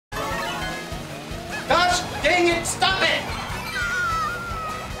Gosh, dang it, stop it!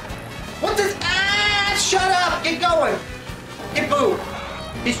 What this? Ah, shut up, get going. Get booed.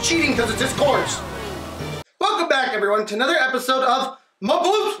 He's cheating because it's his course. Welcome back, everyone, to another episode of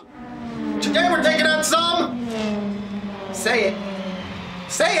Mumbles. Today we're taking on some... Say it.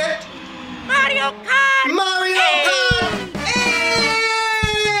 Say it. Mario Kart! Mario Kart!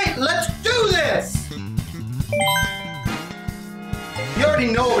 Hey! Let's do this! You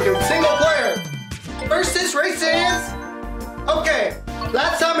already know what we're doing. Single player. Versus races. Okay.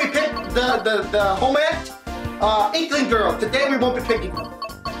 Last time we picked the home act, Inkling Girl. Today we won't be picking them.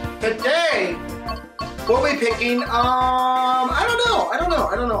 Today, what are we picking? I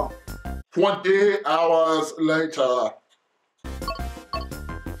don't know. 20 hours later.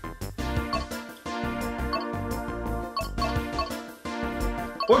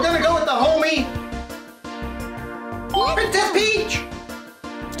 We're gonna go with the homie Princess Peach.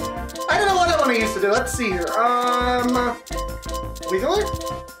 I don't know what I want to use to do. Let's see here. Wiggler?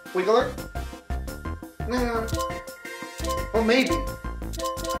 Wiggler? Nah. Or maybe.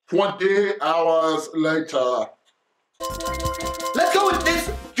 20 hours later. Let's go with this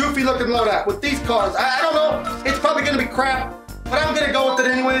goofy looking loadout with these cars. I don't know. It's probably gonna be crap, but I'm gonna go with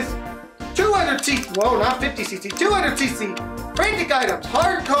it anyways. 200 cc. Whoa, not 50 cc. 200 cc. Frantic items.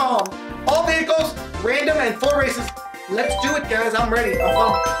 Hard calm. All vehicles. Random and 4 races. Let's do it, guys. I'm ready.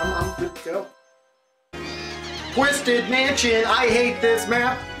 I'm good to go. Twisted Mansion. I hate this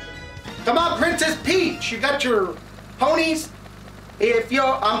map. Come on, Princess Peach. You got your ponies. If you're...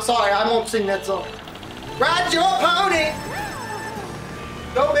 I'm sorry, I won't sing that song. Ride your pony.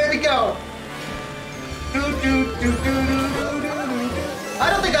 Go, baby, go. Do, do, do, do, do, do, do, do. I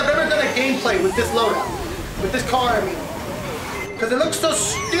don't think I've ever done a gameplay with this loadout. With this car, I mean. Because it looks so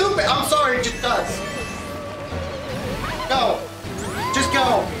stupid. I'm sorry, it just does. Go. Just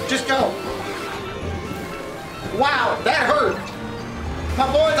go. Just go. Wow, that hurt. My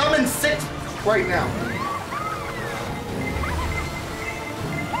boys, I'm in 6th right now.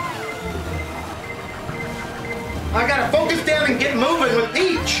 I gotta focus down and get moving with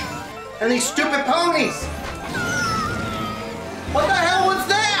Peach and these stupid ponies. What the hell was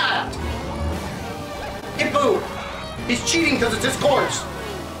that? Get booed. He's cheating because it's his course.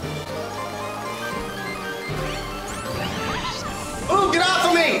 Ooh, get off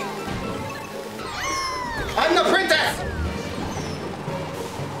of me! I'm the princess!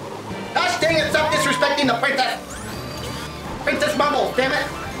 Gosh dang it, stop disrespecting the princess! Princess Mumbles, damn it!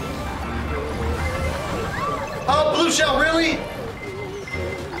 Oh, Blue Shell, really?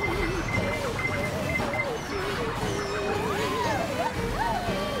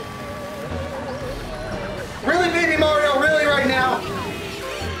 Really, Baby Mario, really right now?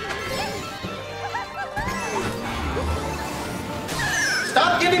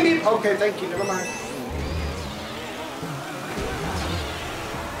 Stop giving me... Okay, thank you, never mind.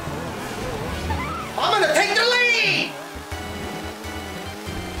 I'm gonna take the lead!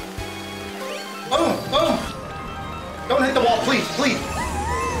 Boom, boom. Don't hit the wall, please, please.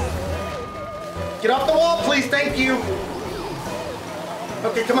 Get off the wall, please, thank you.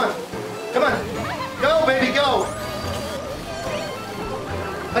 Okay, come on. Come on. Go, baby, go.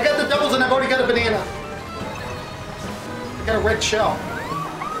 I got the doubles and I've already got a banana. I got a red shell.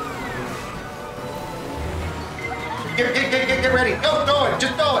 Get ready. Go, throw it.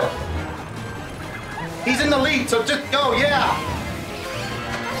 Just throw it. He's in the lead, so just go, yeah.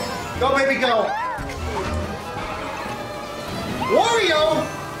 Go, baby, go. Wario!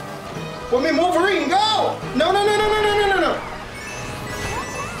 Well, I mean, Wolverine, go! No, no, no, no, no, no, no, no, no.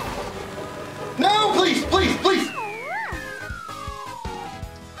 No, please, please, please.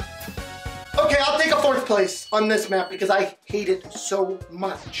 Okay, I'll take a 4th place on this map because I hate it so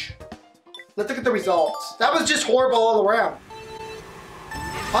much. Let's look at the results. That was just horrible all around.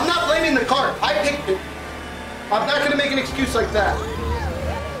 I'm not blaming the cart. I picked it. I'm not going to make an excuse like that.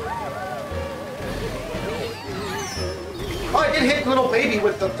 Oh, I did hit little baby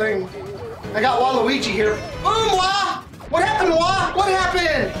with the thing. I got Waluigi here. Boom, Wah! What happened, Wah? What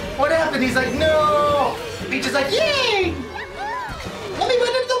happened? What happened? He's like, no! Peach is like, yay! Let me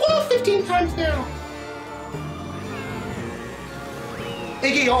run into the wall 15 times now.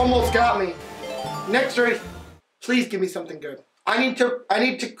 Iggy almost got me. Next race, please give me something good. I need to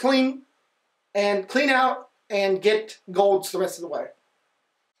clean out and get golds the rest of the way.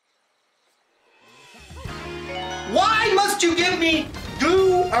 Why must you give me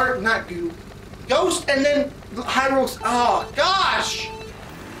goo, or not goo, ghost and then Hyros? Oh gosh,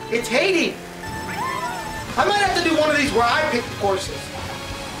 it's hating. I might have to do one of these where I pick the courses.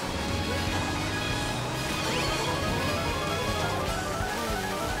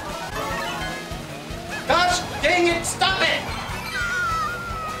 Dang it, stop it!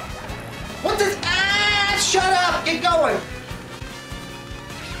 What this? Ah, shut up! Get going!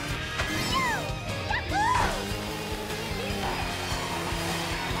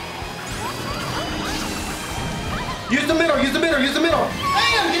 Use the middle, use the middle, use the middle!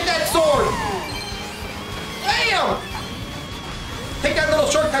 Bam! Get that sword! Bam! Take that little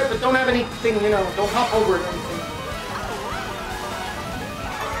shortcut, but don't have anything, you know, don't hop over it or anything.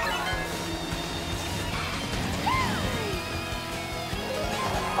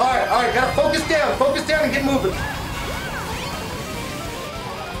 Alright, gotta focus down and get moving.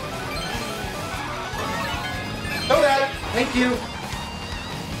 Know that, thank you.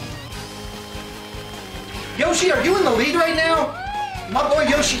 Yoshi, are you in the lead right now? My boy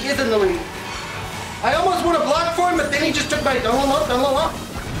Yoshi is in the lead. I almost want to block for him, but then he just took my don't up.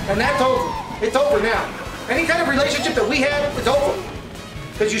 And that's over. It's over now. Any kind of relationship that we had is over.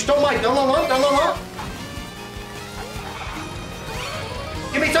 Because you stole my don't up.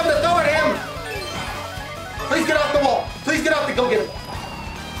 Give me something to throw at him. Please get off the wall. Please get off the go get him.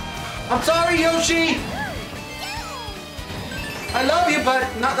 I'm sorry, Yoshi. I love you, but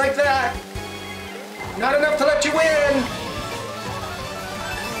not like that. Not enough to let you win.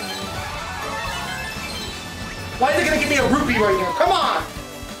 Why is it gonna give me a rupee right now? Come on.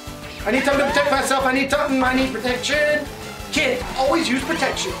 I need something to protect myself. I need protection. Kid, always use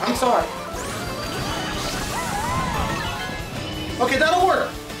protection. I'm sorry. Okay, that'll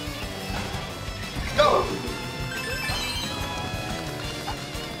work. Go.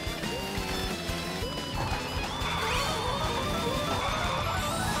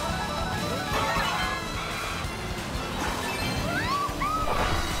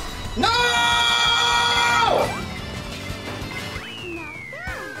 No!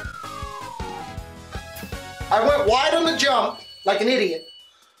 I went wide on the jump like an idiot.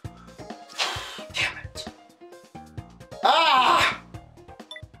 Damn it. Ah!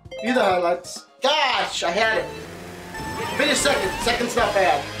 View the highlights. Gosh, I had it. Finish second. Second's not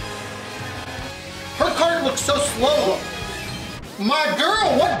bad. Her card looks so slow though. My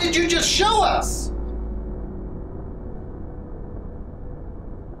girl, what did you just show us?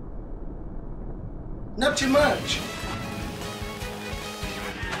 Not too much.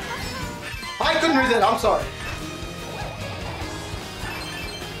 I couldn't read it, I'm sorry.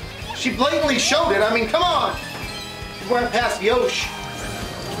 She blatantly showed it, I mean, come on. You went past Yosh.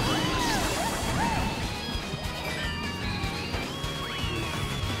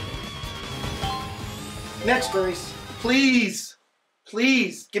 Next race, please,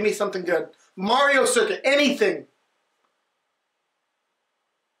 please give me something good. Mario Circuit, anything.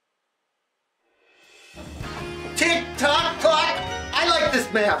 Tick tock clock, I like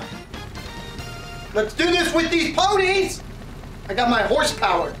this map. Let's do this with these ponies. I got my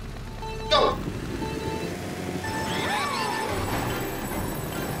horsepower. Go.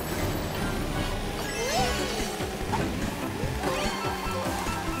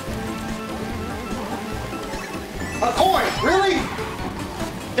 A coin, really?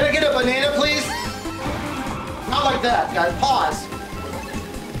 Can I get a banana, please? Not like that, guys, pause.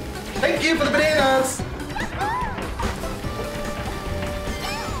 Thank you for the bananas.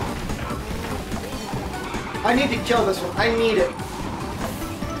 I need to kill this one, I need it.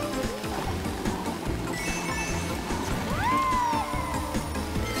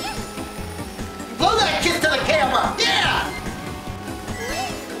 Blow that kiss to the camera, yeah!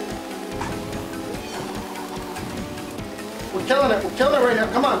 We're killing it right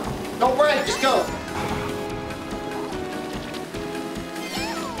now, come on. Don't brag, just go.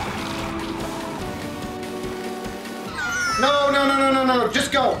 No,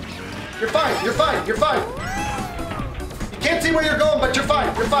 just go. You're fine, you're fine, you're fine. You can't see where you're going, but you're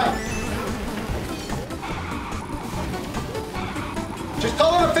fine, you're fine. Just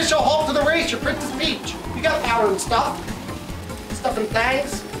call an official halt to the race, you're Princess Peach. You got power and stuff. Stuff and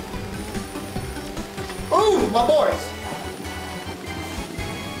things. Ooh, my boys.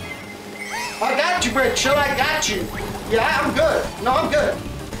 I got you, Brit. Sure, I got you. Yeah, I'm good. No, I'm good.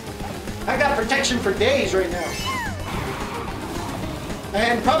 I got protection for days right now.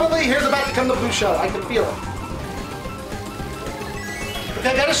 And probably here's about to come the blue shell. I can feel it. Okay,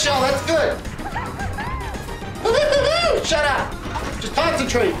 I got a shell. That's good. Shut up. Just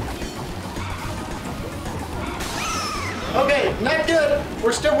concentrate. Okay, not good.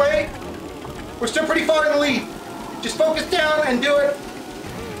 We're still pretty far in the lead. Just focus down and do it.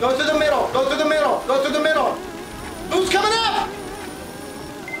 Go through the middle, go through the middle, go through the middle. Who's coming up?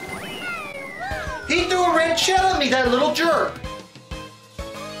 He threw a red shell at me, that little jerk.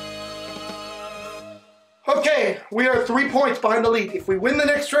 Okay, we are 3 points behind the lead. If we win the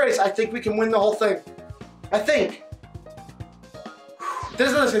next race, I think we can win the whole thing. I think.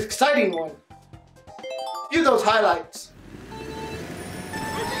 This is an exciting one. View those highlights.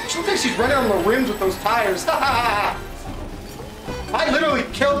 She looks like she's running on the rims with those tires. I literally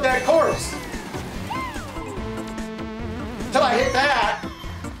killed that course. Until I hit that.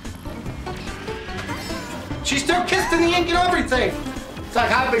 She's still kissed in the ink and everything. It's like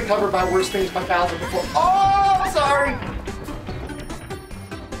I've been covered by worse things by Bowser before. Oh, I'm sorry.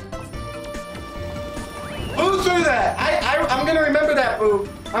 Boo through that. I'm gonna remember that, Boo.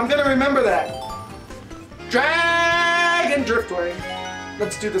 I'm gonna remember that. Drag and driftway.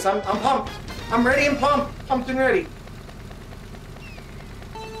 Let's do this. I'm pumped. I'm ready and pumped. Pumped and ready.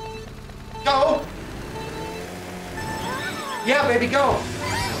 Go. Yeah, baby, go.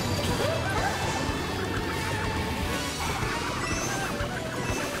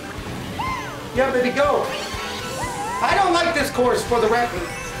 Yeah, baby, go. I don't like this course for the record.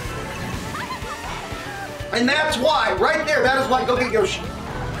 And that's why, right there, that is why. Go get Yoshi.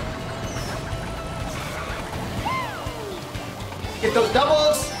 Get those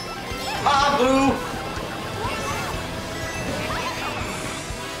doubles. Ah, Boo.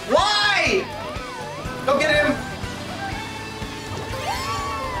 Why? Go get him.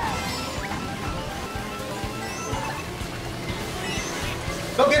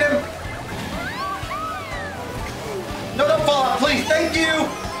 Go get him. No, don't fall out, please. Thank you.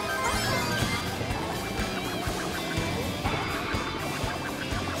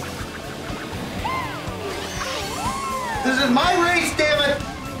 This is my race, damn it.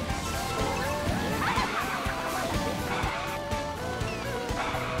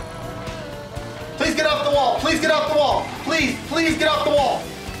 Please get off the wall. Please get off the wall. Please, please get off the wall.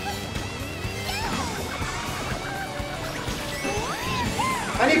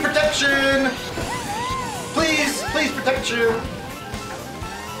 I need protection. Please, please protection.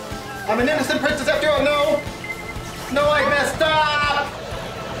 I'm an innocent princess after all. No. No, I messed up.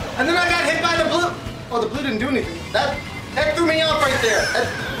 And then I got hit by the blue. Oh, the blue didn't do anything. That threw me off right there.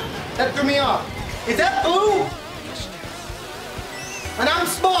 That threw me off. Is that blue? And I'm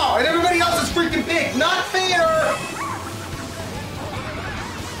small, and everybody else is freaking big. Not fair.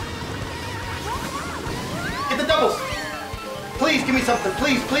 Get the doubles. Please give me something.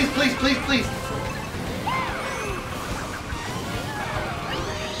 Please, please, please, please, please.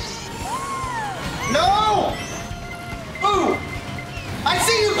 No! Boo! I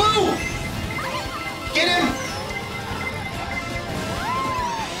see you, Boo! Get him!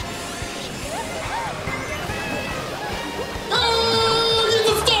 Oh! Use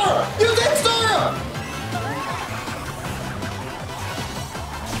the star! Use that star!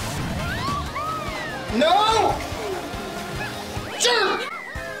 No! Jerk!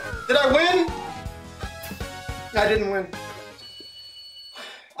 Did I win? I didn't win.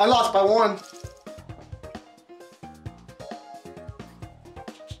 I lost by 1.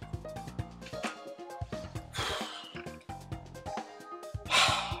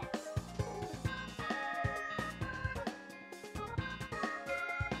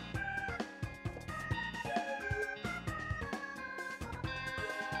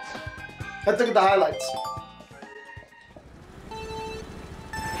 Let's look at the highlights.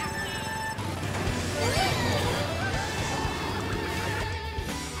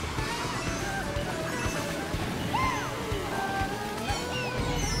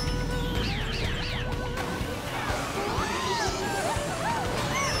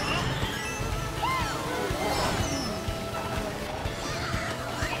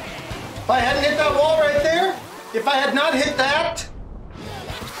 If I hadn't hit that wall right there, if I had not hit that,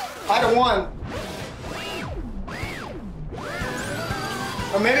 I'd have won.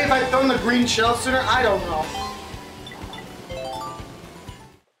 Or maybe if I'd thrown the green shell sooner, I don't know.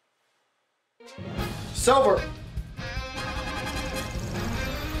 Silver.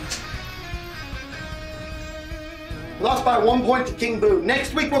 Lost by 1 point to King Boo.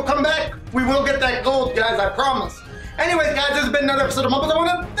 Next week we'll come back. We will get that gold, guys, I promise. Anyways, guys, this has been another episode of Mumbles. I want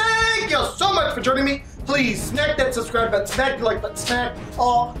to thank you so much for joining me. Please smack that subscribe button, smack the like button, smack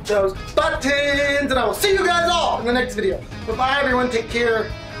all those buttons, and I will see you guys all in the next video. Bye-bye, everyone. Take care.